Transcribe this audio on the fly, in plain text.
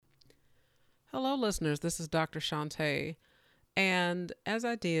Hello, listeners. This is Dr. Shantae. And as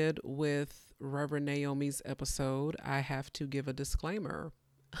I did with Reverend Naomi's episode, I have to give a disclaimer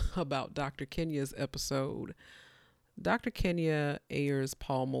about Dr. Kenya's episode. Dr. Kenya Ayers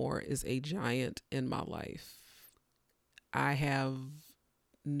Palmore is a giant in my life. I have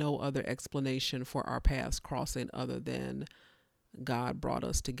no other explanation for our paths crossing other than God brought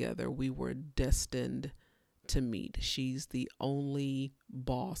us together. We were destined to meet. She's the only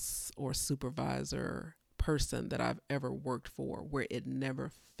boss or supervisor person that I've ever worked for where it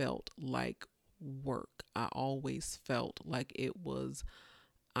never felt like work. I always felt like it was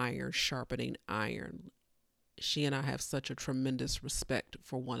iron sharpening iron. She and I have such a tremendous respect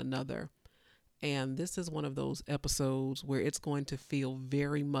for one another. And this is one of those episodes where it's going to feel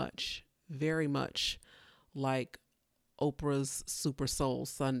very much like Oprah's Super Soul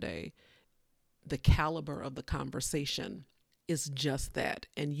Sunday. The caliber of the conversation is just that.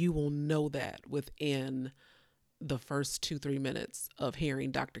 And you will know that within the first 2-3 minutes of hearing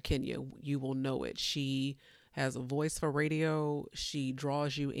Dr. Kenya. You will know it. She has a voice for radio. She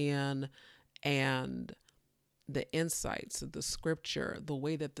draws you in, and the insights, the scripture, the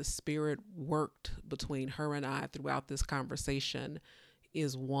way that the Spirit worked between her and I throughout this conversation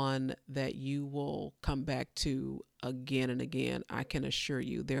is one that you will come back to again and again. I can assure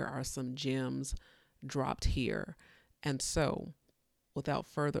you there are some gems dropped here. And so, without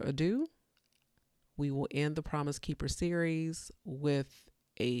further ado, we will end the Promise Keeper series with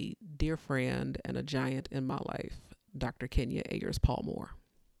a dear friend and a giant in my life, Dr. Kenya Ayers Palmore.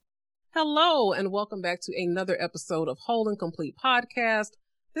 Hello, and welcome back to another episode of Whole and Complete Podcast.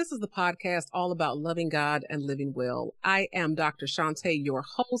 This is the podcast all about loving God and living well. I am Dr. Shantae, your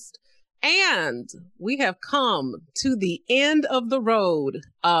host, and we have come to the end of the road.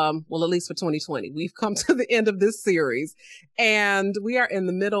 At least for 2020, we've come to the end of this series, and we are in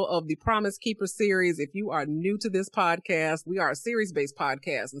the middle of the Promise Keeper series. If you are new to this podcast, we are a series-based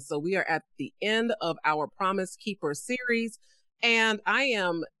podcast, and so we are at the end of our Promise Keeper series, and I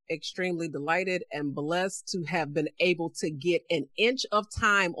am extremely delighted and blessed to have been able to get an inch of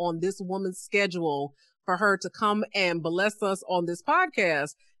time on this woman's schedule for her to come and bless us on this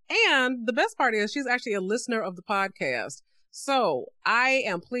podcast. And the best part is she's actually a listener of the podcast. So I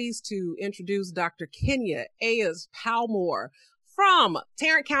am pleased to introduce Dr. Kenya Ayers Palmore from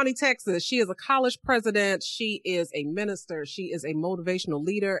Tarrant County, Texas. She is a college president. She is a minister. She is a motivational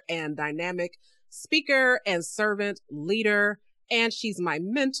leader and dynamic speaker and servant leader. And she's my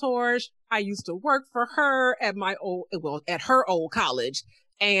mentor. I used to work for her at at her old college.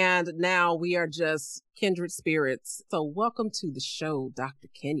 And now we are just kindred spirits. So welcome to the show, Dr.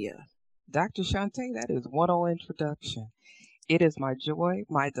 Kenya. Dr. Shantae, that is one on introduction. It is my joy,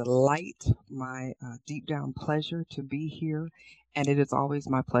 my delight, my deep down pleasure to be here. And it is always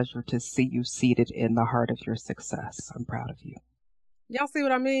my pleasure to see you seated in the heart of your success. I'm proud of you. Y'all see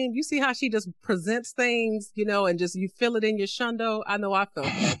what I mean? You see how she just presents things, and just you feel it in your shundo. I know I felt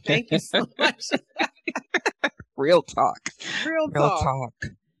that. Thank you so much. Real talk. Real talk.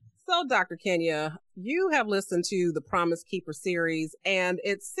 So, Dr. Kenya, you have listened to the Promise Keeper series, and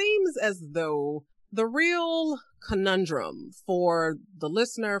it seems as though the real conundrum for the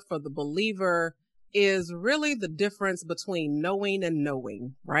listener, for the believer, is really the difference between knowing and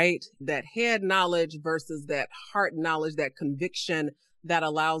knowing, right? That head knowledge versus that heart knowledge, that conviction that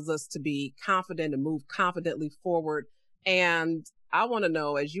allows us to be confident and move confidently forward. And I want to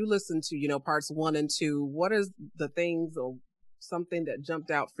know, as you listen to, parts 1 and 2, what is the things or something that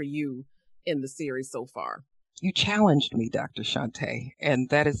jumped out for you in the series so far? You challenged me, Dr. Shantae, and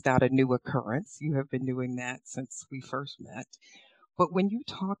that is not a new occurrence. You have been doing that since we first met. But when you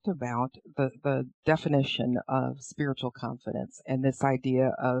talked about the definition of spiritual confidence and this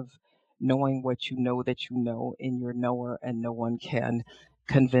idea of knowing what you know that you know in your knower and no one can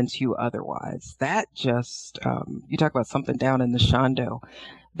convince you otherwise, that just, you talk about something down in the shondo,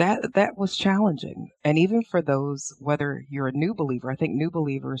 that was challenging. And even for those, whether you're a new believer, I think new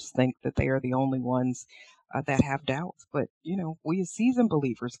believers think that they are the only ones that have doubts. But, we as seasoned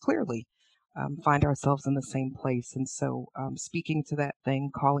believers clearly find ourselves in the same place. And so speaking to that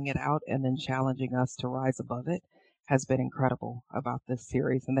thing, calling it out, and then challenging us to rise above it has been incredible about this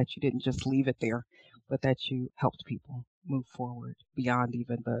series, and that you didn't just leave it there, but that you helped people move forward beyond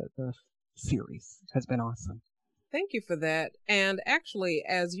even the series. Has been awesome. Thank you for that. And actually,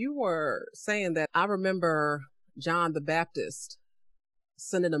 as you were saying that, I remember John the Baptist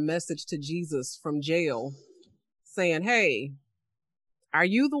sending a message to Jesus from jail saying, "Hey, are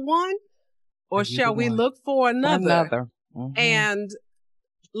you the one? Or shall we look for another?" Mm-hmm. And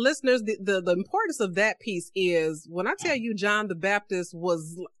listeners, the importance of that piece is when I tell you John the Baptist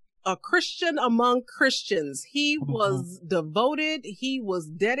was a Christian among Christians. He Mm-hmm. was devoted. He was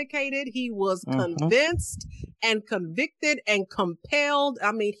dedicated. He was Mm-hmm. convinced and convicted and compelled.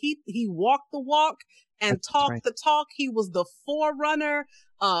 I mean, he walked the walk and That's talked right. the talk. He was the forerunner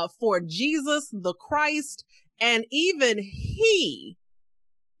for Jesus, the Christ. And even he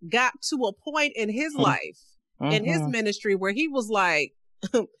got to a point in his life, in his Mm-hmm. ministry, where he was like,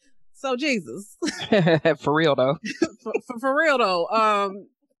 so Jesus, For real though. for real though,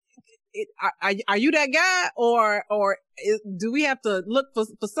 are you that guy, or do we have to look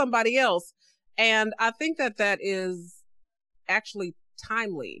for somebody else? And I think that is actually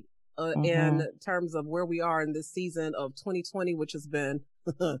timely in terms of where we are in this season of 2020, which has been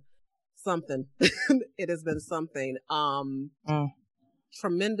something. It has been something.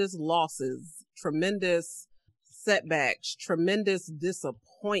 Tremendous losses, tremendous setbacks, tremendous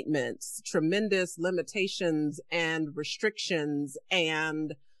disappointments, tremendous limitations and restrictions.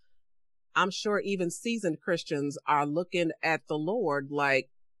 And I'm sure even seasoned Christians are looking at the Lord like,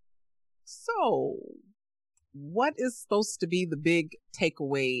 so what is supposed to be the big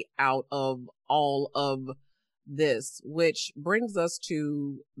takeaway out of all of this? Which brings us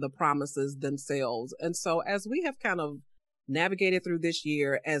to the promises themselves. And so as we have kind of navigated through this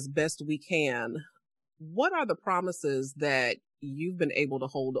year as best we can, what are the promises that you've been able to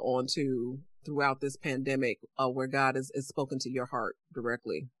hold on to throughout this pandemic, where God has spoken to your heart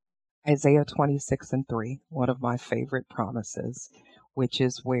directly? Isaiah 26:3, one of my favorite promises, which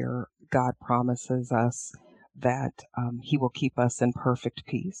is where God promises us that He will keep us in perfect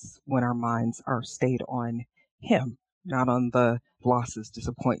peace when our minds are stayed on Him, not on the losses,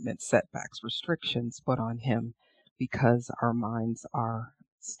 disappointments, setbacks, restrictions, but on Him, because our minds are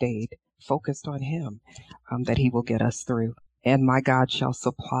stayed focused on Him, that He will get us through. And my God shall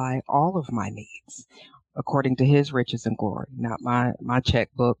supply all of my needs according to His riches and glory, not my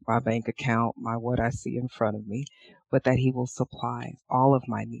checkbook, my bank account, my what I see in front of me, but that He will supply all of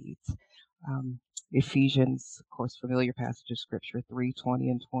my needs. Ephesians, of course, familiar passage of scripture,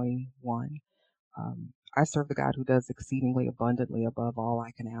 3:20 and 21. I serve the God who does exceedingly abundantly above all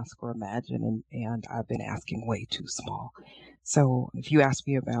I can ask or imagine, and I've been asking way too small. So if you ask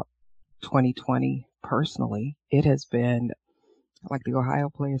me about 2020 personally, it has been, like the Ohio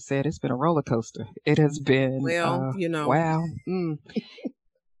player said, it's been a roller coaster. It has been, Well, wow.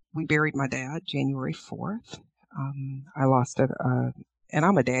 We buried my dad January 4th. I lost and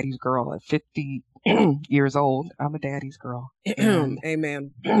I'm a daddy's girl at 50 years old. I'm a daddy's girl. And,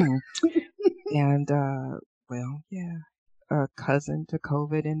 amen. and, well, yeah, a cousin to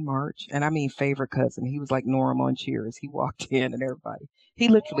COVID in March. And I mean, favorite cousin. He was like Norm on Cheers. He walked in and he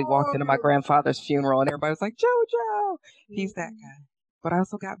literally walked into my grandfather's funeral and everybody was like, JoJo. He's that guy. But I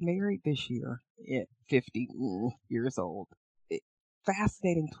also got married this year at 50 years old.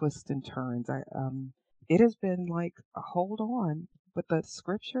 Fascinating twists and turns. It has been like a hold on, but the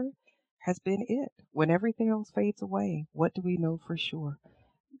scripture has been it. When everything else fades away, what do we know for sure?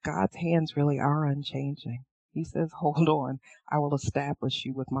 God's hands really are unchanging. He says, hold on, I will establish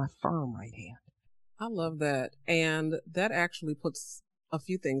you with my firm right hand. I love that. And that actually puts a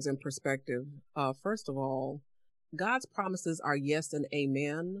few things in perspective. First of all, God's promises are yes and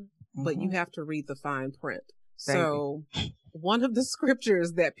amen, but you have to read the fine print. So one of the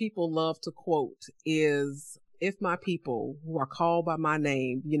scriptures that people love to quote is, if my people who are called by my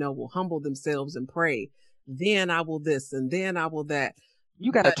name, will humble themselves and pray, then I will this and then I will that.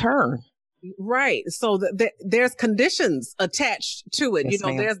 You got to turn. Right. So there's conditions attached to it.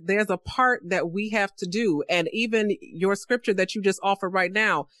 Yes, there's a part that we have to do. And even your scripture that you just offered right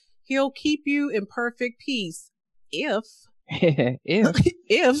now, He'll keep you in perfect peace if your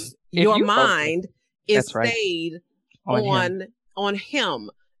mind is stayed on Him.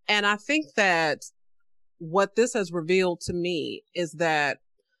 And I think that what this has revealed to me is that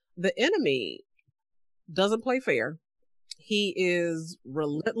the enemy doesn't play fair. He is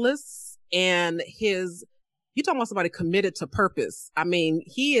relentless, and you talking about somebody committed to purpose. I mean,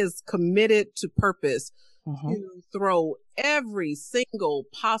 he is committed to purpose to throw every single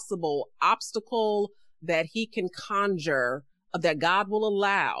possible obstacle that he can conjure, that God will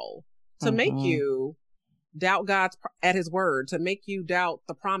allow, to make you doubt God at His word, to make you doubt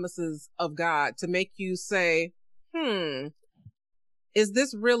the promises of God, to make you say, is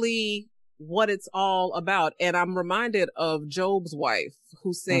this really what it's all about? And I'm reminded of Job's wife,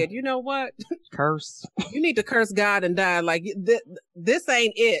 who said, you know what? Curse. You need to curse God and die. Like, this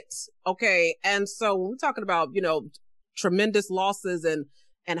ain't it. Okay. And so when we're talking about, tremendous losses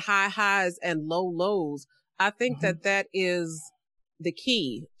and high highs and low lows, I think that is the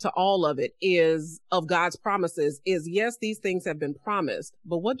key to all of it is of God's promises is, yes, these things have been promised,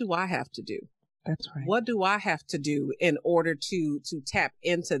 but what do I have to do? That's right. What do I have to do in order to tap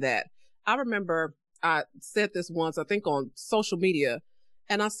into that? I remember I said this once, I think on social media,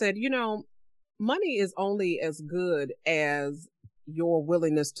 and I said, money is only as good as your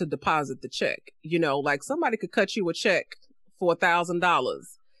willingness to deposit the check. Like somebody could cut you a check for $1,000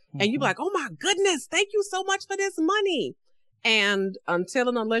 and you'd be like, oh my goodness, thank you so much for this money. And until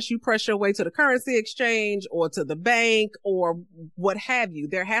and unless you press your way to the currency exchange or to the bank or what have you,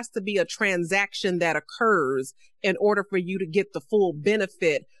 there has to be a transaction that occurs in order for you to get the full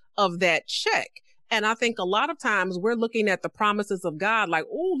benefit of that check. And I think a lot of times we're looking at the promises of God like,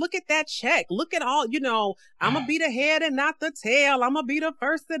 oh, look at that check. Look at all, I'm going to be the head and not the tail. I'm going to be the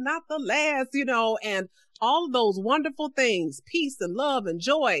first and not the last, and all of those wonderful things, peace and love and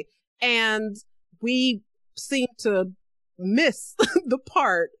joy. And we seem to miss the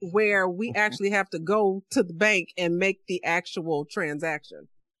part where we actually have to go to the bank and make the actual transaction.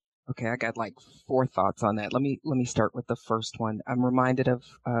 Okay, I got like 4 thoughts on that. Let me start with the first one. I'm reminded of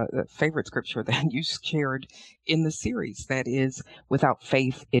a favorite scripture that you shared in the series. That is, without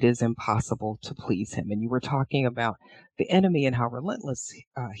faith, it is impossible to please him. And you were talking about the enemy and how relentless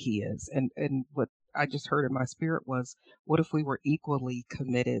he is. And what I just heard in my spirit was, what if we were equally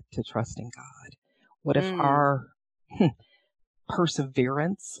committed to trusting God? What if our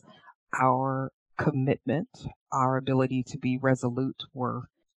perseverance, our commitment, our ability to be resolute were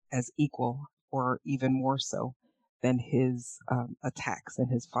as equal or even more so than his attacks and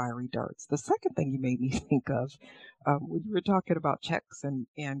his fiery darts? The second thing you made me think of when you were talking about checks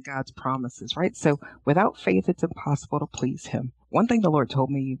and God's promises, right? So without faith, it's impossible to please him. One thing the Lord told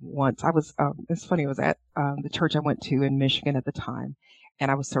me once, it's funny, I was at the church I went to in Michigan at the time,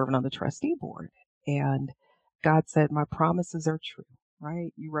 and I was serving on the trustee board. And God said, my promises are true,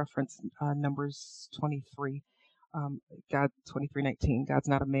 right? You referenced Numbers 23. God 23:19, God's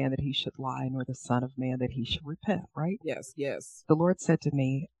not a man that he should lie, nor the son of man that he should repent, right? Yes. The Lord said to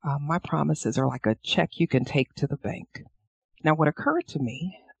me, my promises are like a check you can take to the bank. Now, what occurred to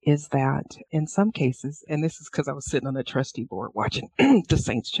me is that in some cases, and this is because I was sitting on the trustee board watching the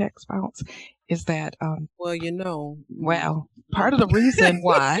Saints checks bounce, is that, part of the reason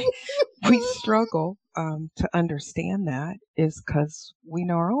why we struggle to understand that is because we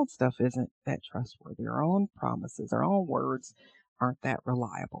know our own stuff isn't that trustworthy. Our own promises, our own words aren't that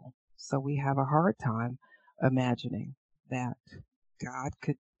reliable. So we have a hard time imagining that God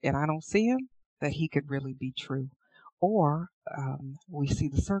could, and I don't see him, that he could really be true. Or we see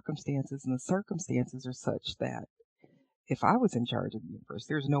the circumstances, and the circumstances are such that if I was in charge of the universe,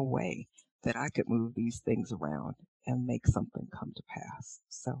 there's no way that I could move these things around and make something come to pass.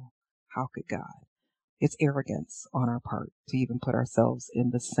 So how could God? It's arrogance on our part to even put ourselves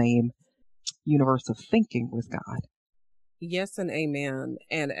in the same universe of thinking with God. Yes and amen.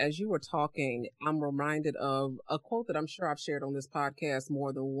 And as you were talking, I'm reminded of a quote that I'm sure I've shared on this podcast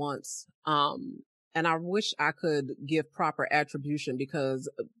more than once. And I wish I could give proper attribution because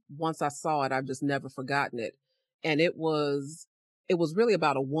once I saw it, I've just never forgotten it. And it was really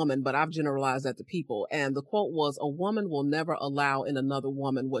about a woman, but I've generalized that to people. And the quote was, a woman will never allow in another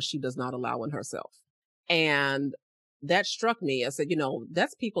woman what she does not allow in herself. And that struck me. I said,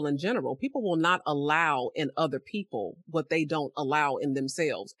 that's people in general. People will not allow in other people what they don't allow in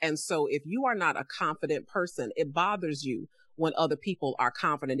themselves. And so if you are not a confident person, it bothers you when other people are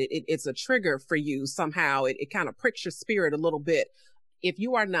confident. It's a trigger for you somehow. It kind of pricks your spirit a little bit. If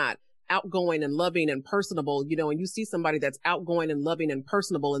you are not outgoing and loving and personable, and you see somebody that's outgoing and loving and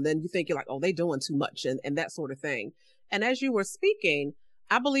personable, and then you think you're like, oh, they doing too much and that sort of thing. And as you were speaking,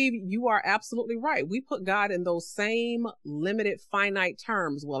 I believe you are absolutely right. We put God in those same limited, finite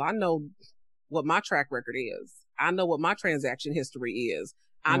terms. Well, I know what my track record is. I know what my transaction history is.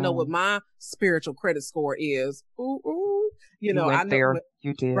 I know what my spiritual credit score is. You went I know there.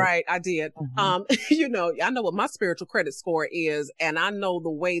 You did. Right, I did. I know what my spiritual credit score is, and I know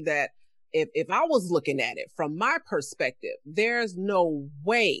the way that if I was looking at it from my perspective, there's no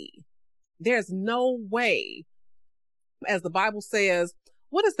way, as the Bible says,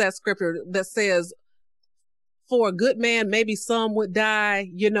 what is that scripture that says, for a good man, maybe some would die,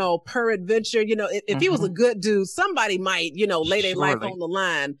 peradventure, if he was a good dude, somebody might, lay their life on the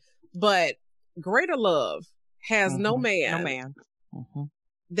line. But greater love has no man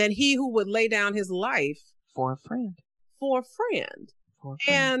than he who would lay down his life for a friend.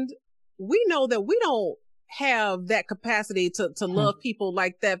 And we know that we don't have that capacity to love people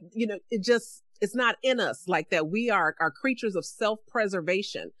like that. It's not in us like that. We are creatures of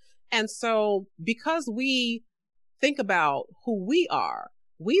self-preservation. And so because we think about who we are,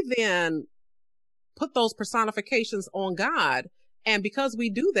 we then put those personifications on God. And because we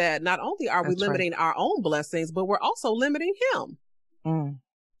do that, not only are we That's right. limiting our own blessings, but we're also limiting him. Mm.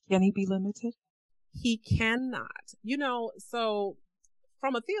 Can he be limited? He cannot. So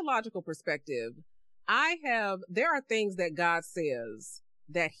from a theological perspective, there are things that God says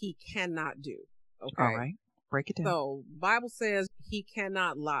that he cannot do. Okay. All right. Break it down. So Bible says he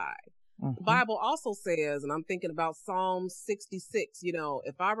cannot lie. Mm-hmm. The Bible also says, and I'm thinking about Psalm 66,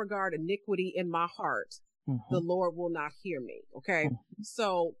 if I regard iniquity in my heart, the Lord will not hear me. Okay.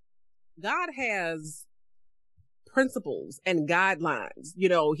 So God has principles and guidelines.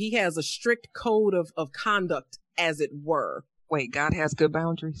 He has a strict code of conduct, as it were. Wait, God has good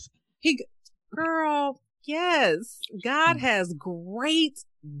boundaries? Girl, yes. God has great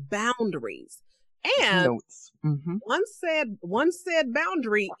boundaries. And one said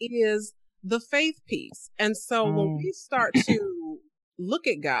boundary is the faith piece. And so when we start to look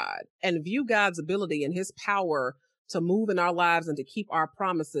at God and view God's ability and his power to move in our lives and to keep our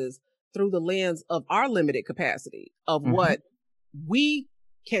promises through the lens of our limited capacity of what we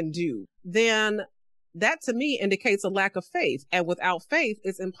can do, then that to me indicates a lack of faith. And without faith,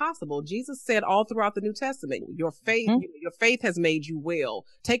 it's impossible. Jesus said all throughout the New Testament, your faith has made you well.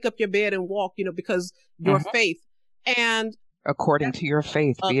 Take up your bed and walk, because your faith. And according to your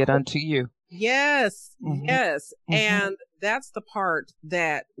faith, be it unto you. Yes, yes. And that's the part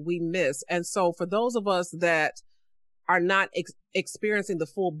that we miss. And so for those of us that are not experiencing the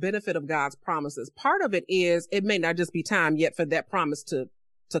full benefit of God's promises, part of it is it may not just be time yet for that promise to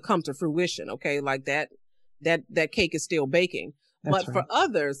come to fruition. Okay. Like that cake is still baking. That's but right. For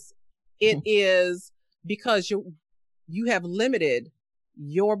others, it is because you have limited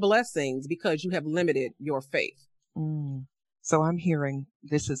your blessings because you have limited your faith. So I'm hearing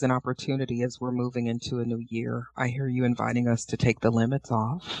this is an opportunity as we're moving into a new year. I hear you inviting us to take the limits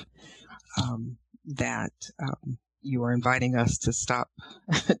off, you are inviting us to stop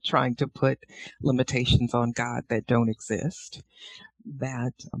trying to put limitations on God that don't exist.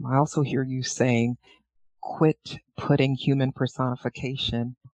 That I also hear you saying, quit putting human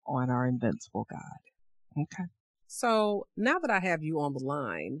personification on our invincible God. Okay. So now that I have you on the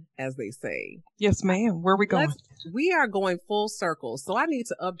line, as they say. Yes, ma'am. Where are we going? We are going full circle. So I need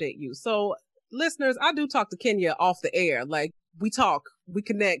to update you. So listeners, I do talk to Kenya off the air. Like we talk, we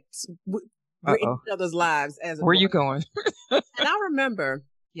connect, we're in each other's lives. Where are you going? And I remember.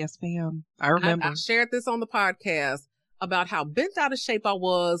 Yes, ma'am. I remember. I shared this on the podcast about how bent out of shape I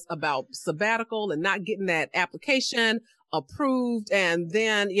was about sabbatical and not getting that application approved. And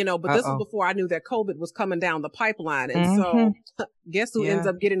then, but this was before I knew that COVID was coming down the pipeline. And so guess who ends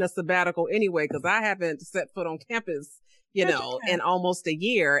up getting a sabbatical anyway? Because I haven't set foot on campus, in almost a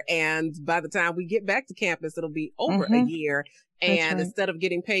year. And by the time we get back to campus, it'll be over a year. And instead of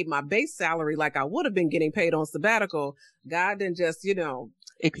getting paid my base salary like I would have been getting paid on sabbatical, God didn't just,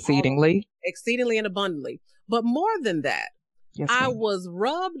 exceedingly and abundantly. But more than that, yes, I was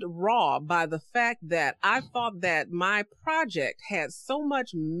rubbed raw by the fact that I thought that my project had so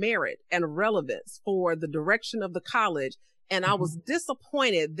much merit and relevance for the direction of the college. And I was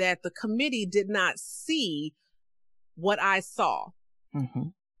disappointed that the committee did not see what I saw.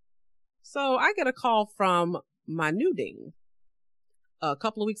 So I get a call from my new dean a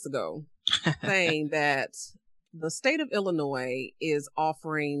couple of weeks ago saying that the state of Illinois is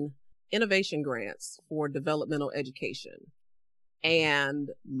offering innovation grants for developmental education. And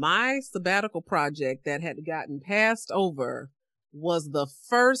my sabbatical project that had gotten passed over was the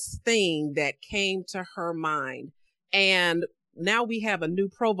first thing that came to her mind. And now we have a new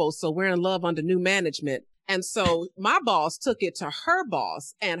provost, so we're in love under new management. And so my boss took it to her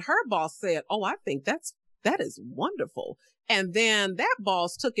boss, and her boss said, "Oh, I think that is wonderful." And then that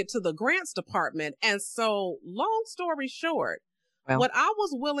boss took it to the grants department. And so long story short, what I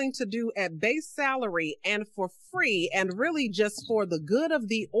was willing to do at base salary and for free and really just for the good of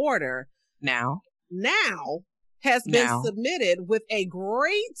the order now has been submitted with a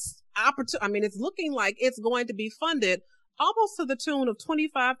great opportunity. I mean, it's looking like it's going to be funded almost to the tune of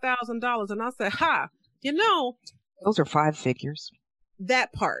 $25,000. And I said, those are 5 figures.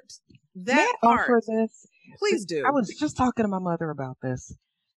 That part. May I offer this? Please do. I was just talking to my mother about this.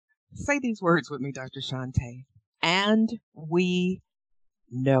 Say these words with me, Dr. Shante. And we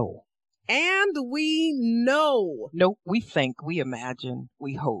know. And we know. No, we think, we imagine,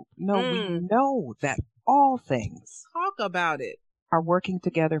 we hope. No, we know that all things. Talk about it. Are working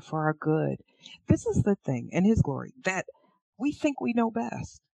together for our good. This is the thing, in His glory, that we think we know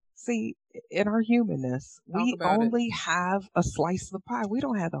best. See, in our humanness, we only have a slice of the pie. We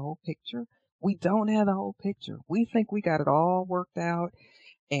don't have the whole picture. We don't have the whole picture. We think we got it all worked out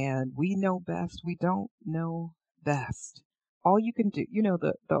and we know best. We don't know best. All you can do,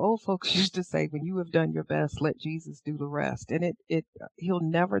 the old folks used to say, when you have done your best, let Jesus do the rest. And he'll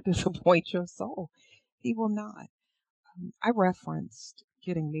never disappoint your soul. He will not. I referenced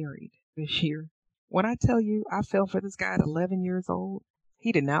getting married this year. When I tell you I fell for this guy at 11 years old,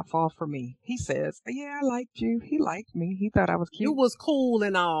 he did not fall for me. He says, yeah, I liked you. He liked me. He thought I was You cute. was cool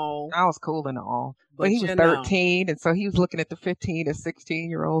and all, I was cool and all. But but he was 13, and so he was looking at the 15 and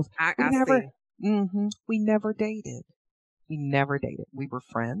 16-year-olds. We I never, see. we never dated. We never dated. We were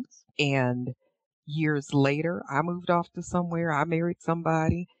friends. And years later, I moved off to somewhere. I married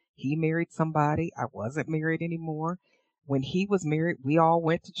somebody. He married somebody. I wasn't married anymore. When he was married, we all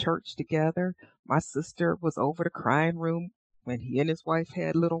went to church together. My sister was over the crying room when he and his wife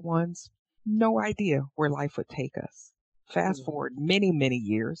had little ones. No idea where life would take us. Fast forward many, many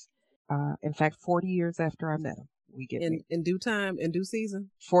years. In fact, 40 years after I met him, we get married. In due time, in due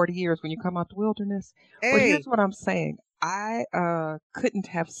season. 40 years when you come out the wilderness. But Hey, here's what I'm saying. I couldn't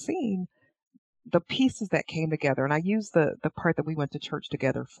have seen the pieces that came together. And I use the part that we went to church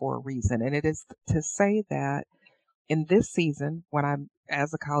together for a reason. And it is to say that in this season, when I'm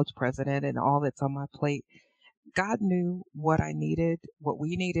as a college president and all that's on my plate, God knew what I needed, what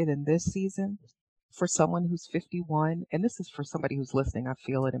we needed in this season for someone who's 51. And this is for somebody who's listening. I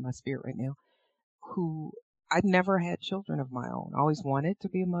feel it in my spirit right now, who I'd never had children of my own. Always wanted to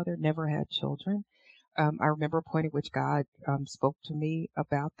be a mother, never had children. I remember a point at which God spoke to me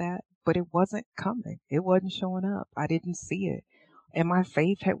about that, but it wasn't coming. It wasn't showing up. I didn't see it. And my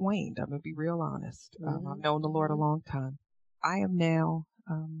faith had waned. I'm going to be real honest. I've known the Lord a long time. I am now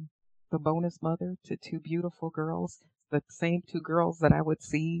the bonus mother to two beautiful girls, the same two girls that I would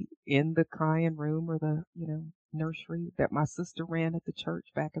see in the crying room or the, nursery that my sister ran at the church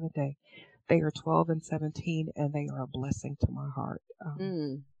back in the day. They are 12 and 17, and they are a blessing to my heart.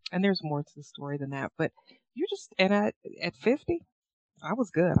 And there's more to the story than that. But at 50, I was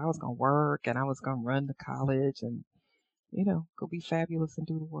good. I was going to work and I was going to run to college and, go be fabulous and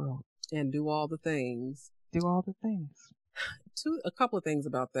do the world. and do all the things. Do all the things. A couple of things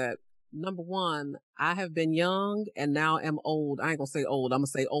about that. Number one, I have been young and now am old. I ain't gonna say old. I'm gonna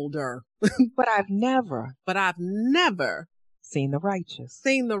say older. But I've never seen the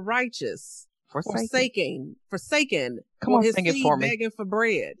righteous forsaken Come or on, his sing it seed for me. begging for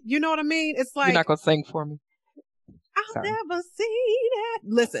bread. You know what I mean? It's You're like, not going to sing for me. I've Sorry. never seen it.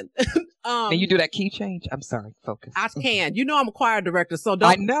 Listen, Can you do that key change? I'm sorry. Focus. I can. You know I'm a choir director, so I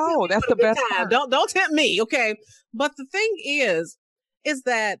don't. know. That's the best part. Don't tempt me, okay? But the thing is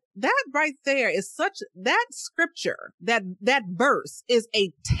that right there is that scripture, that verse is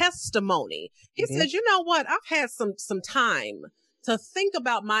a testimony. He says, you know what? I've had some time to think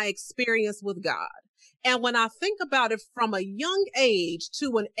about my experience with God. And when I think about it from a young age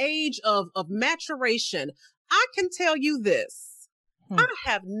to an age of maturation, I can tell you this. I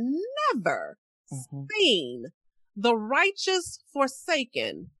have never seen the righteous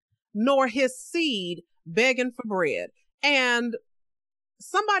forsaken, nor his seed begging for bread. And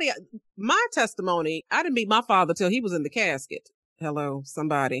my testimony, I didn't meet my father till he was in the casket. Hello,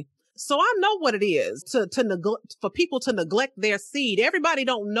 somebody. So I know what it is to neglect, for people to neglect their seed. Everybody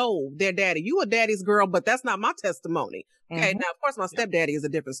don't know their daddy. You a daddy's girl, but that's not my testimony. Okay. Now, of course, my stepdaddy is a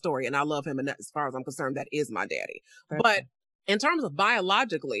different story and I love him. And as far as I'm concerned, that is my daddy. But in terms of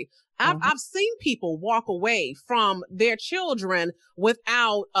biologically, I've seen people walk away from their children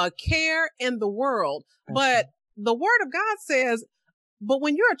without a care in the world. But the word of God says, but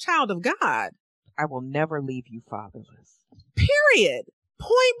when you're a child of God, I will never leave you fatherless. Period.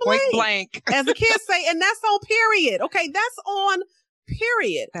 Point blank. As the kids say, and that's on period. Okay, that's on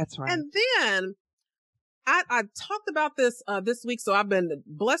period. That's right. And then I talked about this this week, so I've been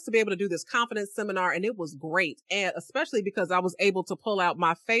blessed to be able to do this confidence seminar, and it was great, and especially because I was able to pull out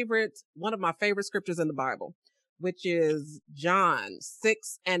one of my favorite scriptures in the Bible, which is John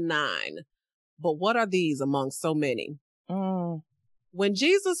 6:9. But what are these among so many? When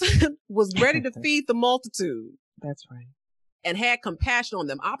Jesus was ready to feed the multitude, that's right, and had compassion on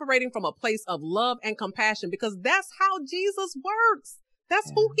them, operating from a place of love and compassion, because that's how Jesus works.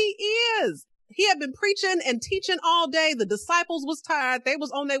 That's who he is. He had been preaching and teaching all day. The disciples was tired. They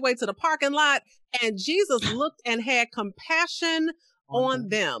was on their way to the parking lot, and Jesus looked and had compassion on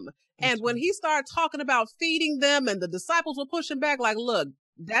them. And when he started talking about feeding them, and the disciples were pushing back like, look,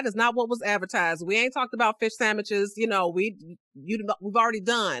 that is not what was advertised. We ain't talked about fish sandwiches. We've already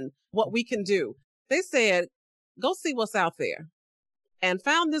done what we can do. They said, go see what's out there, and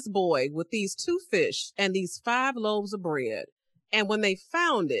found this boy with these 2 fish and these 5 loaves of bread. And when they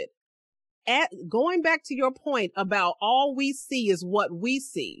found it, going back to your point about all we see is what we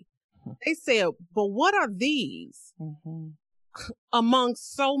see. Mhm. They said, but what are these Mm-hmm. among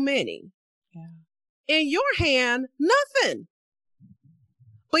so many? Yeah. In your hand, nothing.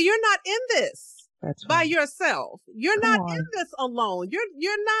 But you're not in this That's by right. yourself. You're Come not on. in this alone.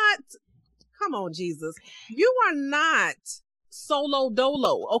 You're not. Come on, Jesus. You are not solo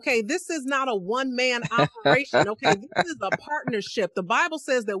dolo. Okay, this is not a one-man operation. Okay, this is a partnership. The Bible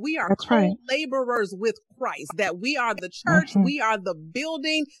says that we are That's right. co-laborers with Christ, that we are the church, Mhm. we are the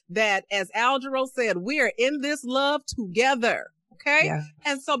building, that, as Algero said, we are in this love together. Okay. Yes.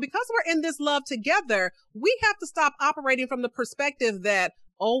 And so because we're in this love together, we have to stop operating from the perspective that,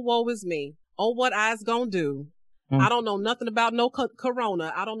 oh, woe is me. Oh, what I's gonna do. I don't know nothing about no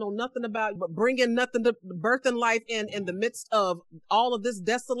corona. I don't know nothing about bringing nothing to birth and life in the midst of all of this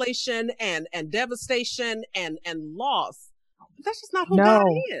desolation and devastation and loss. But that's just not who God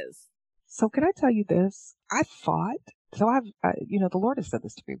No. is. So can I tell you this? I thought, so the Lord has said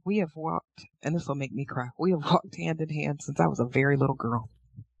this to me. We have walked, and this will make me cry. We have walked hand in hand since I was a very little girl.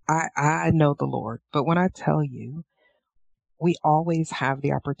 I know the Lord, but when I tell you, we always have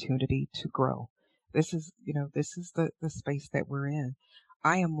the opportunity to grow. This is the space that we're in.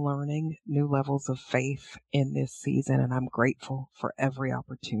 I am learning new levels of faith in this season, and I'm grateful for every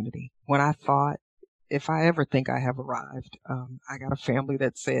opportunity. When I thought, if I ever think I have arrived, I got a family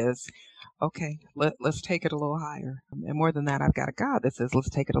that says, okay, let's take it a little higher. And more than that, I've got a God that says, let's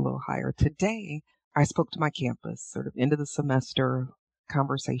take it a little higher. Today, I spoke to my campus, sort of end of the semester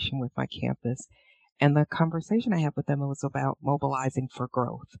conversation with my campus. And the conversation I had with them was about mobilizing for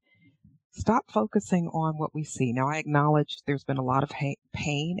growth. Stop focusing on what we see. Now, I acknowledge there's been a lot of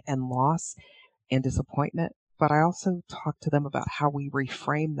pain and loss and disappointment, but I also talked to them about how we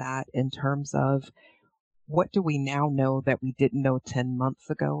reframe that in terms of what do we now know that we didn't know 10 months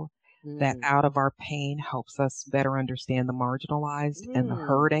ago? That out of our pain helps us better understand the marginalized and the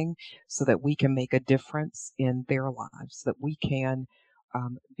hurting so that we can make a difference in their lives, so that we can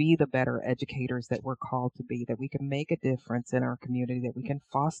be the better educators that we're called to be, that we can make a difference in our community, that we can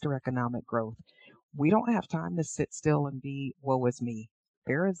foster economic growth. We don't have time to sit still and be, woe is me.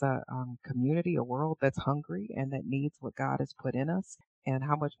 There is a community, a world that's hungry and that needs what God has put in us. And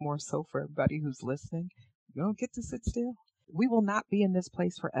how much more so for everybody who's listening. You don't get to sit still. We will not be in this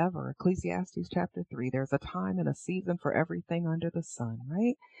place forever. Ecclesiastes chapter 3, there's a time and a season for everything under the sun,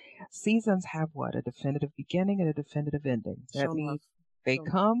 right? Seasons have what? A definitive beginning and a definitive ending. That means they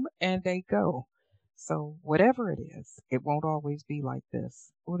come and they go. So whatever it is, it won't always be like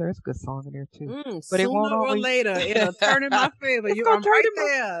this. Oh, there's a good song in there too. But Sooner it won't or always later, it'll turn in my favor. I'm right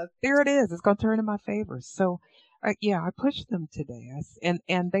there. There it is. It's going to turn in my favor. So, I pushed them today,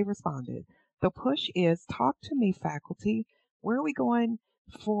 and they responded. The push is talk to me, faculty. Where are we going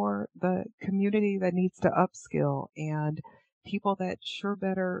for the community that needs to upskill and people that sure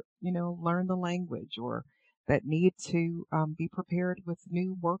better, learn the language or that need to be prepared with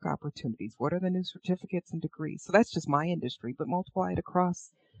new work opportunities? What are the new certificates and degrees? So that's just my industry, but multiply it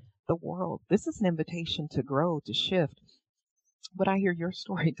across the world. This is an invitation to grow, to shift. But I hear your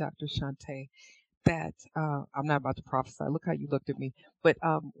story, Dr. Shante, that I'm not about to prophesy. Look how you looked at me. But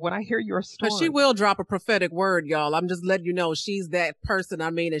when I hear your story, she will drop a prophetic word, y'all. I'm just letting you know she's that person.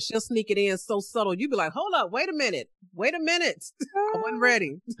 I mean, and she'll sneak it in so subtle. You be like, hold up, wait a minute. I wasn't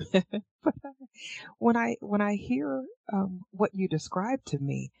ready. But when I hear what you described to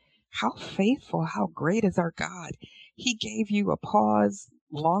me, how faithful, how great is our God. He gave you a pause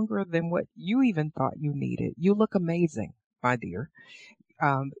longer than what you even thought you needed. You look amazing, my dear.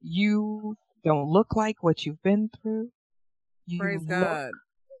 You don't look like what you've been through. You Praise look God.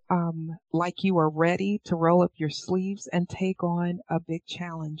 like you are ready to roll up your sleeves and take on a big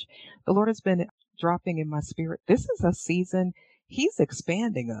challenge. The Lord has been dropping in my spirit. This is a season. He's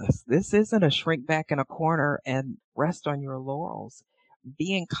expanding us. This isn't a shrink back in a corner and rest on your laurels.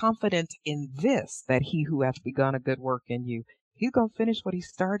 Being confident in this, that he who hath begun a good work in you, he's going to finish what he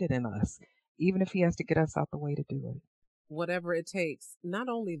started in us, even if he has to get us out the way to do it. Whatever it takes. Not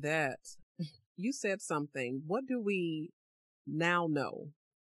only that, you said something. What do we now know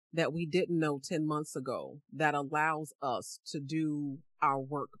that we didn't know 10 months ago that allows us to do our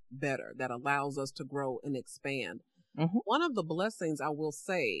work better, that allows us to grow and expand? Mm-hmm. One of the blessings I will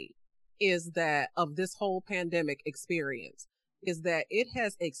say is that of this whole pandemic experience is that it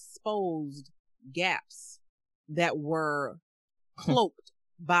has exposed gaps that were cloaked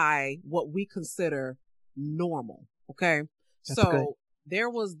by what we consider normal. Okay. That's good.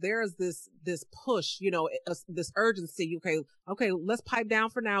 There's this push, this urgency. Okay, let's pipe down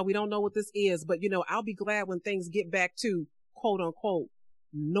for now. We don't know what this is, but I'll be glad when things get back to quote unquote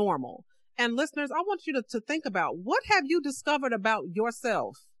normal. And listeners, I want you to think about, what have you discovered about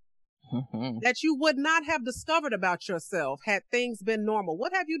yourself that you would not have discovered about yourself had things been normal?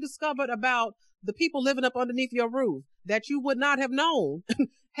 What have you discovered about the people living up underneath your roof that you would not have known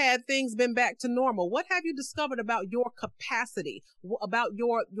had things been back to normal? What have you discovered about your capacity, about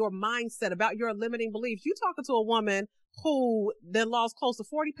your mindset, about your limiting beliefs? You talking to a woman who then lost close to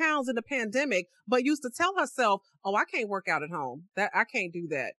 40 pounds in the pandemic, but used to tell herself, oh, I can't work out at home. That I can't do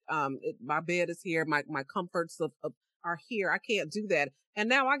that. My bed is here. My comforts are here. I can't do that. And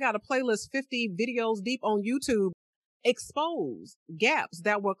now I got a playlist 50 videos deep on YouTube, expose gaps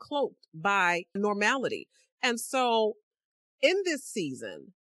that were cloaked by normality. And so in this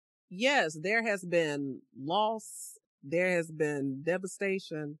season, yes, there has been loss, there has been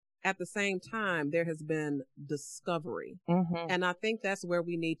devastation. At the same time, there has been discovery. And I think that's where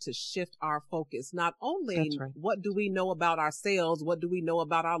we need to shift our focus. Not only what do we know about ourselves, what do we know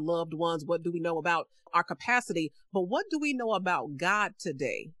about our loved ones, what do we know about our capacity, but what do we know about God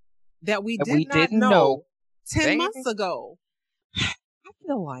today that we did not know 10 months ago? I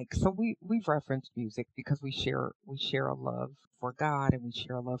feel like, so we've referenced music because we share a love for God, and we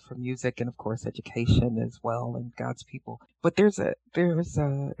share a love for music, and of course education as well, and God's people. But there's a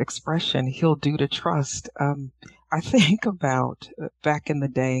expression, he'll do to trust. I think about back in the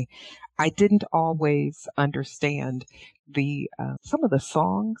day, I didn't always understand the some of the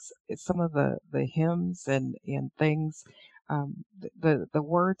songs, some of the hymns and things. The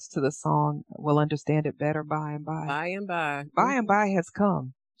words to the song, "We'll understand it better by and by." By and by. By and by has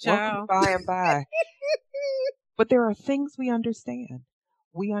come. Child. Welcome to by and by. But there are things we understand.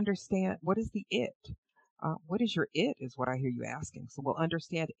 We understand, what is the it? What is your it, is what I hear you asking. So we'll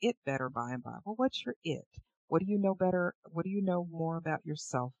understand it better by and by. Well, what's your it? What do you know better? What do you know more about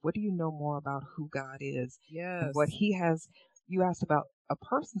yourself? What do you know more about who God is? Yes. And what he has. You asked about a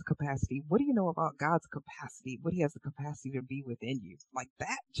person's capacity. What do you know about God's capacity? What he has the capacity to be within you? Like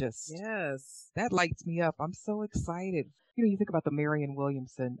that just, yes, that lights me up. I'm so excited. You know, you think about the Marianne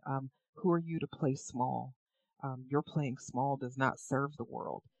Williamson, who are you to play small? Your playing small does not serve the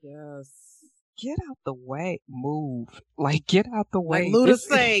world. Yes. Get out the way. Move. Like, get out the way. Like Luda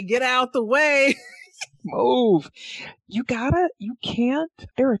say, get out the way. Move. You can't.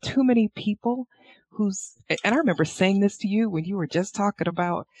 There are too many people and I remember saying this to you when you were just talking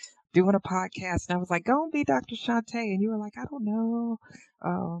about doing a podcast, and I was like, go and be Dr. Shantae. And you were like, I don't know.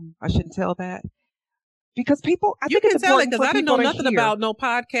 I shouldn't tell that. Because people, I think it's important for people to hear. You can tell it, because I didn't know nothing about no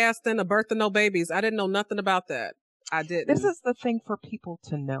podcasting, a birth of no babies. I didn't know nothing about that. I didn't. This is the thing for people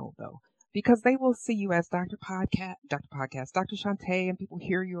to know, though, because they will see you as Dr. Shantae, and people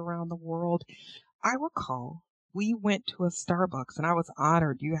hear you around the world. I recall we went to a Starbucks, and I was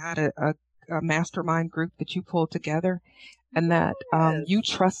honored. You had a mastermind group that you pulled together, and that you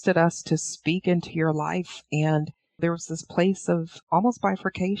trusted us to speak into your life. And there was this place of almost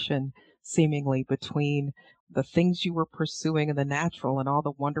bifurcation, seemingly, between the things you were pursuing in the natural and all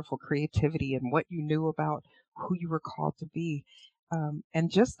the wonderful creativity and what you knew about who you were called to be. And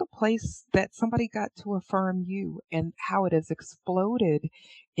just the place that somebody got to affirm you, and how it has exploded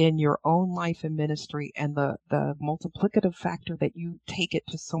in your own life and ministry, and the multiplicative factor that you take it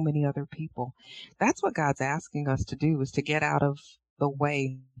to so many other people. That's what God's asking us to do, is to get out of the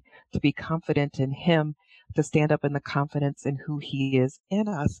way, to be confident in him, to stand up in the confidence in who he is in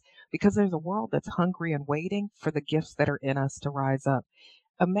us, because there's a world that's hungry and waiting for the gifts that are in us to rise up.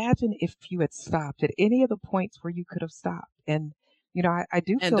 Imagine if you had stopped at any of the points where you could have stopped. And you know, I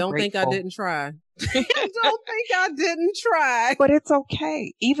do feel and don't grateful. think I didn't try. Don't think I didn't try. But it's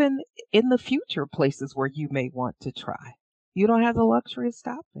okay. Even in the future, places where you may want to try, you don't have the luxury of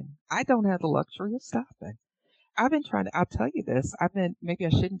stopping. I don't have the luxury of stopping. I've been trying to, I'll tell you this. Maybe I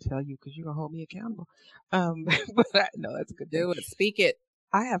shouldn't tell you because you're going to hold me accountable. But no, that's a good thing. Do it. Speak it.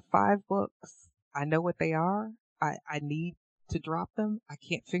 I have 5 books. I know what they are. I need to drop them. I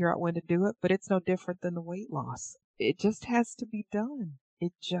can't figure out when to do it, but it's no different than the weight loss. It just has to be done.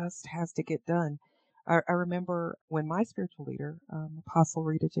 It just has to get done. I remember when my spiritual leader, Apostle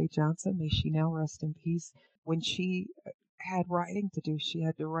Rita J. Johnson, may she now rest in peace, when she had writing to do, she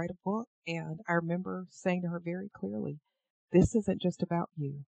had to write a book. And I remember saying to her very clearly, this isn't just about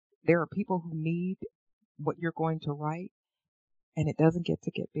you. There are people who need what you're going to write, and it doesn't get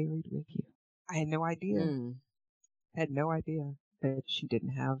buried with you. I had no idea. Had no idea that she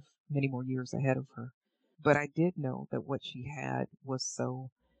didn't have many more years ahead of her. But I did know that what she had was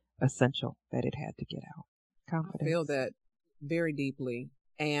so essential that it had to get out. Confidence. I feel that very deeply.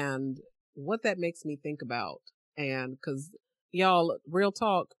 And what that makes me think about, and because y'all, real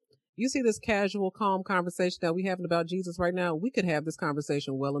talk, You see this casual, calm conversation that we having about Jesus right now? We could have this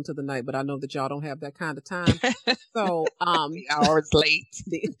conversation well into the night, but I know that y'all don't have that kind of time. So, The hours late.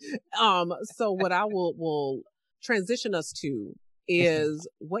 so what I will transition us to is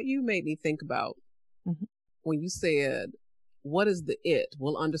what you made me think about when you said, what is the it?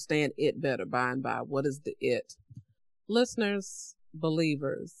 We'll understand it better by and by. What is the it? Listeners,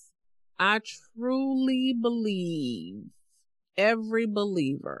 believers, I truly believe every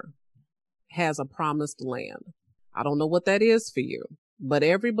believer has a promised land. I don't know what that is for you, but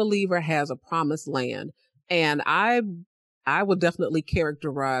every believer has a promised land. And I would definitely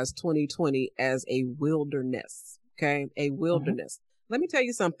characterize 2020 as a wilderness. Okay. A wilderness. Let me tell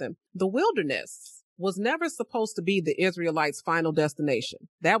you something. The wilderness was never supposed to be the Israelites' final destination.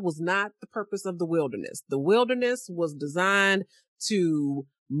 That was not the purpose of the wilderness. The wilderness was designed to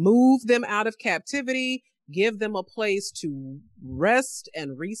move them out of captivity, give them a place to rest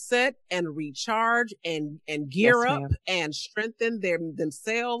and reset and recharge and gear up and strengthen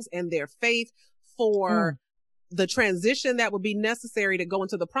themselves and their faith for the transition that would be necessary to go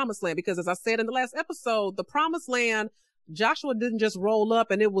into the promised land. Because as I said in the last episode, the promised land, Joshua didn't just roll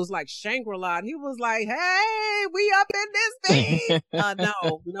up and it was like Shangri-La. He was like, hey, we up in this thing.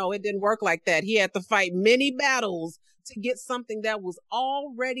 No, it didn't work like that. He had to fight many battles to get something that was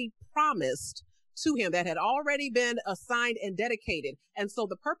already promised to him, that had already been assigned and dedicated. And so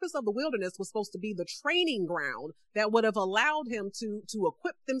the purpose of the wilderness was supposed to be the training ground that would have allowed him to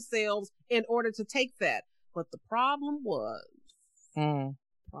equip themselves in order to take that. But the problem was,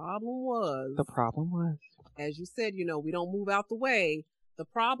 as you said, we don't move out the way. The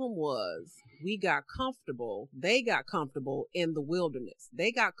problem was they got comfortable in the wilderness.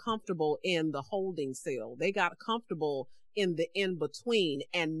 They got comfortable in the holding cell. They got comfortable in the in-between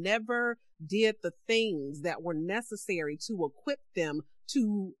and never did the things that were necessary to equip them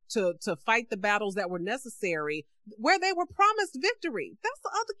to fight the battles that were necessary where they were promised victory. That's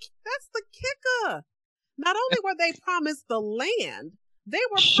the kicker. Not only were they promised the land, they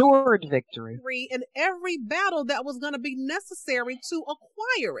were assured victory in every battle that was going to be necessary to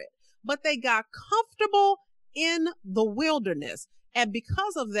acquire it. But they got comfortable in the wilderness. And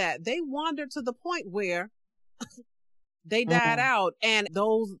because of that, they wandered to the point where they died out. And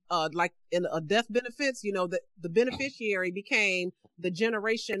those, like in death benefits, the beneficiary became the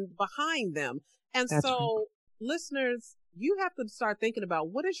generation behind them. And That's so, right. Listeners, you have to start thinking about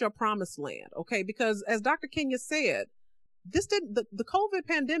what is your promised land, okay? Because as Dr. Kenya said, the COVID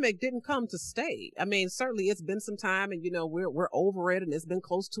pandemic didn't come to stay. I mean, certainly it's been some time and, we're over it and it's been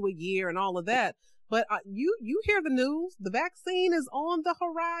close to a year and all of that. But you hear the news, the vaccine is on the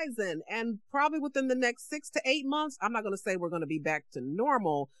horizon and probably within the next 6 to 8 months, I'm not going to say we're going to be back to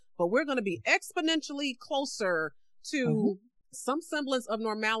normal, but we're going to be exponentially closer to some semblance of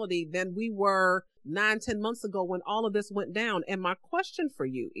normality than we were 9-10 months ago when all of this went down. And my question for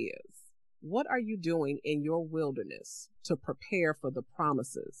you is, what are you doing in your wilderness to prepare for the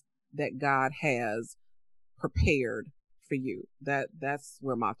promises that God has prepared for you? That's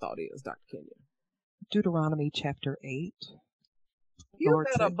where my thought is, Dr. Kenya. Deuteronomy chapter 8. You Lord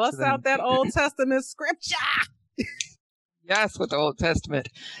better bust out that Old Testament scripture. Yes, with the Old Testament.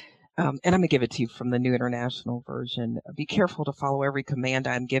 And I'm going to give it to you from the New International Version. Be careful to follow every command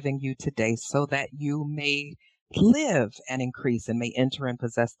I'm giving you today so that you may live and increase and may enter and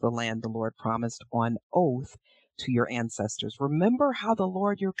possess the land the Lord promised on oath to your ancestors. Remember how the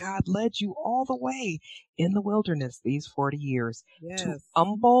Lord your God led you all the way in the wilderness these 40 years to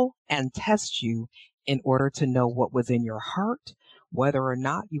humble and test you in order to know what was in your heart, whether or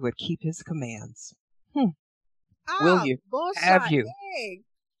not you would keep his commands. Will you? Have you?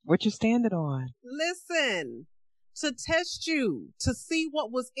 What you standing on? Listen, to test you, to see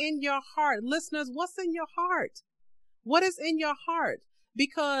what was in your heart. Listeners, what's in your heart? What is in your heart?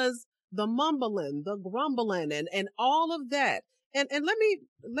 Because the mumbling, the grumbling, and all of that. And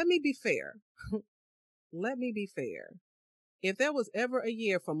let me be fair. Let me be fair. If there was ever a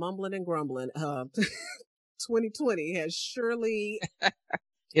year for mumbling and grumbling, 2020 has surely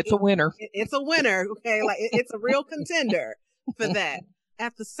it's a winner. It's a winner, okay? Like it's a real contender for that.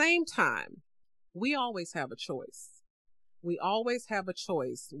 At the same time, we always have a choice. We always have a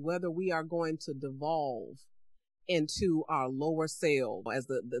choice whether we are going to devolve into our lower self, as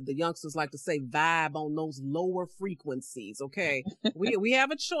the youngsters like to say, vibe on those lower frequencies, okay? we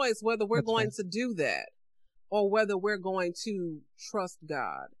have a choice whether we're going to do that or whether we're going to trust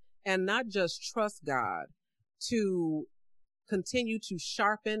God, and not just trust God, to continue to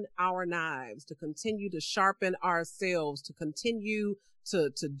sharpen our knives, to continue to sharpen ourselves, to continue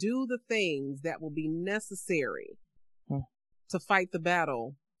to do the things that will be necessary to fight the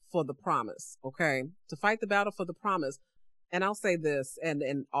battle for the promise, okay? To fight the battle for the promise. And I'll say this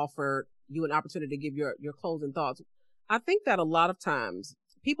and offer you an opportunity to give your closing thoughts. I think that a lot of times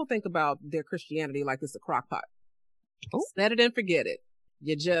people think about their Christianity like it's a crock pot. Oh. Set it and forget it.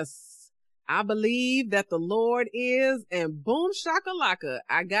 You just, I believe that the Lord is, and boom shakalaka,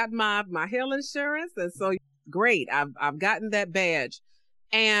 I got my health insurance, and so great. I've gotten that badge,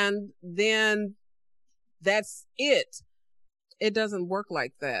 and then that's it. It doesn't work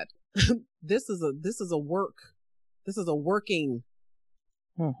like that. This is a working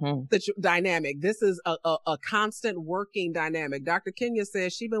dynamic. This is a constant working dynamic. Dr. Kenya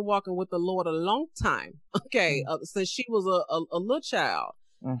says she's been walking with the Lord a long time. Okay. Since she was a little child.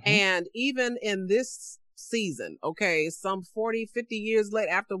 And even in this season, okay, some 40, 50 years later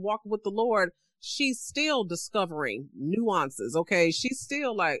after walking with the Lord, she's still discovering nuances. Okay. She's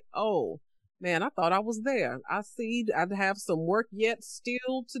still like, oh man, I thought I was there. I see I'd have some work yet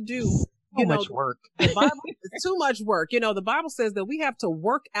still to do. Too much work. The Bible is too much work. The Bible says that we have to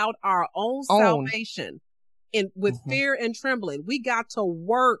work out our own salvation with fear and trembling. We got to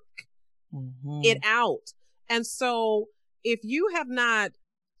work it out. And so if you have not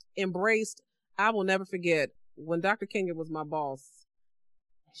embraced, I will never forget when Dr. Kenya was my boss.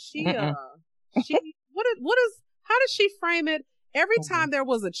 How did she frame it? Every time there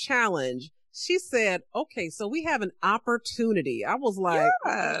was a challenge, she said, okay, so we have an opportunity. I was like,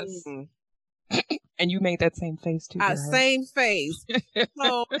 yes. And you made that same face too. Same face.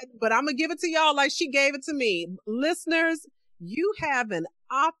 So, but I'm going to give it to y'all like she gave it to me. Listeners, you have an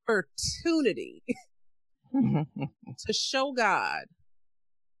opportunity to show God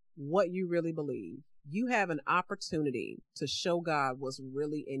what you really believe. You have an opportunity to show God what's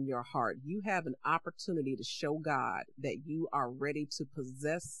really in your heart. You have an opportunity to show God that you are ready to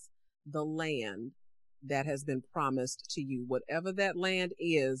possess the land that has been promised to you. Whatever that land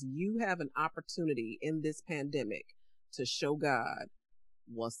is, you have an opportunity in this pandemic to show God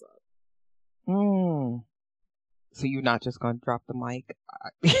what's up. So you're not just going to drop the mic? I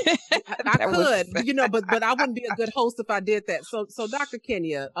could, but I wouldn't be a good host if I did that. So Dr.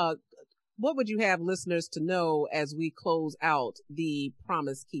 Kenya, what would you have listeners to know as we close out the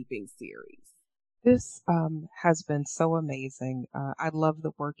Promise Keeping series? This has been so amazing. I love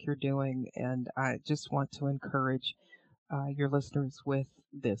the work you're doing, and I just want to encourage your listeners with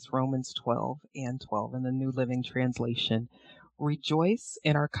this, Romans 12:12 in the New Living Translation. Rejoice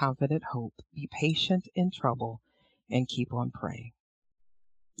in our confident hope, be patient in trouble, and keep on praying.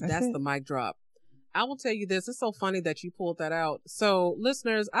 That's the mic drop. I will tell you this. It's so funny that you pulled that out. So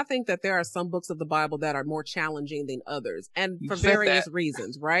listeners, I think that there are some books of the Bible that are more challenging than others, and for various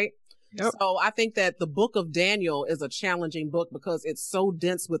reasons, right? Yep. So I think that the book of Daniel is a challenging book because it's so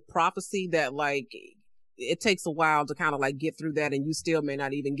dense with prophecy that it takes a while to kind of get through that, and you still may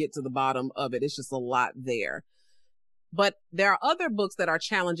not even get to the bottom of it. It's just a lot there. But there are other books that are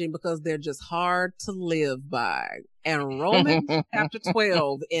challenging because they're just hard to live by. And Romans chapter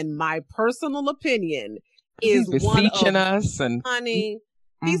 12, in my personal opinion, is one of us. And honey,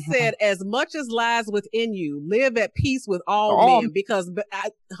 he said, as much as lies within you, live at peace with all men. Because,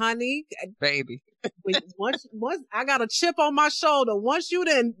 honey, baby, once I got a chip on my shoulder. Once you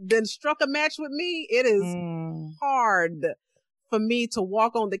then struck a match with me, it is hard for me to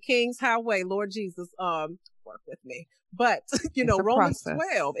walk on the King's highway. Lord Jesus, work with me. But, Romans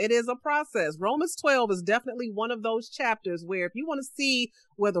 12, it is a process. Romans 12 is definitely one of those chapters where if you want to see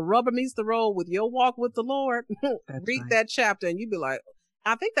where the rubber meets the road with your walk with the Lord, read that chapter and you'd be like,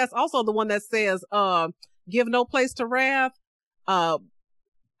 I think that's also the one that says, give no place to wrath. I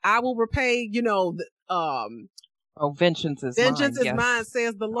will repay, vengeance is mine,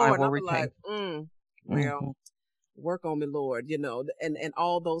 says the Lord. I will repay. Work on me, Lord, and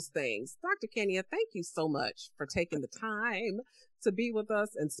all those things. Dr. Kenya, thank you so much for taking the time to be with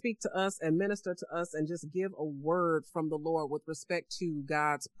us and speak to us and minister to us and just give a word from the Lord with respect to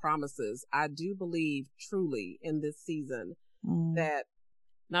God's promises. I do believe truly in this season that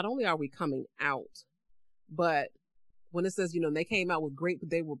not only are we coming out, but when it says, they came out with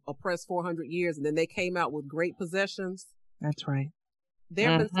they were oppressed 400 years and then they came out with great possessions. That's right. There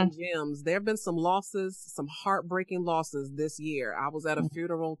have been some gems. There have been some losses, some heartbreaking losses this year. I was at a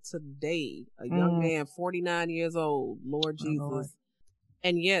funeral today, a young man, 49 years old, Lord Jesus. Lord.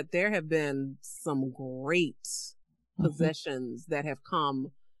 And yet there have been some great possessions that have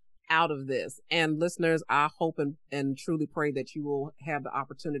come out of this. And listeners, I hope and truly pray that you will have the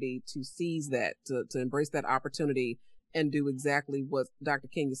opportunity to seize that, to embrace that opportunity and do exactly what Dr.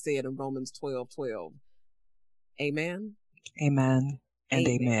 Kenya said in Romans 12:12. Amen. Amen. And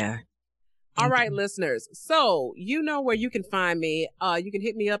amen. All Thank right, you. listeners. So you know where you can find me. You can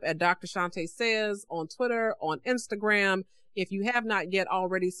hit me up at Dr. Shante Says on Twitter, on Instagram. If you have not yet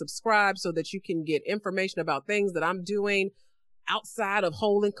already subscribed so that you can get information about things that I'm doing outside of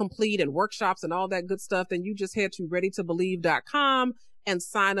Whole and Complete and workshops and all that good stuff, then you just head to readytobelieve.com and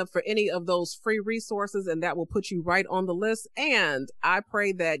sign up for any of those free resources, and that will put you right on the list. And I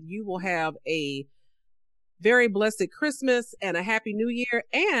pray that you will have a very blessed Christmas and a happy new year.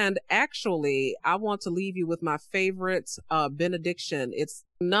 And actually, I want to leave you with my favorite benediction. It's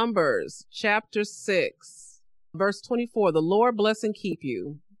Numbers chapter 6, verse 24. The Lord bless and keep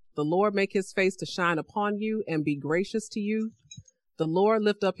you. The Lord make his face to shine upon you and be gracious to you. The Lord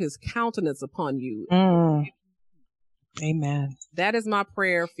lift up his countenance upon you. Amen. That is my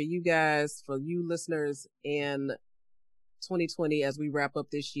prayer for you guys, for you listeners in 2020 as we wrap up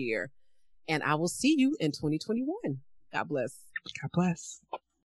this year. And I will see you in 2021. God bless. God bless.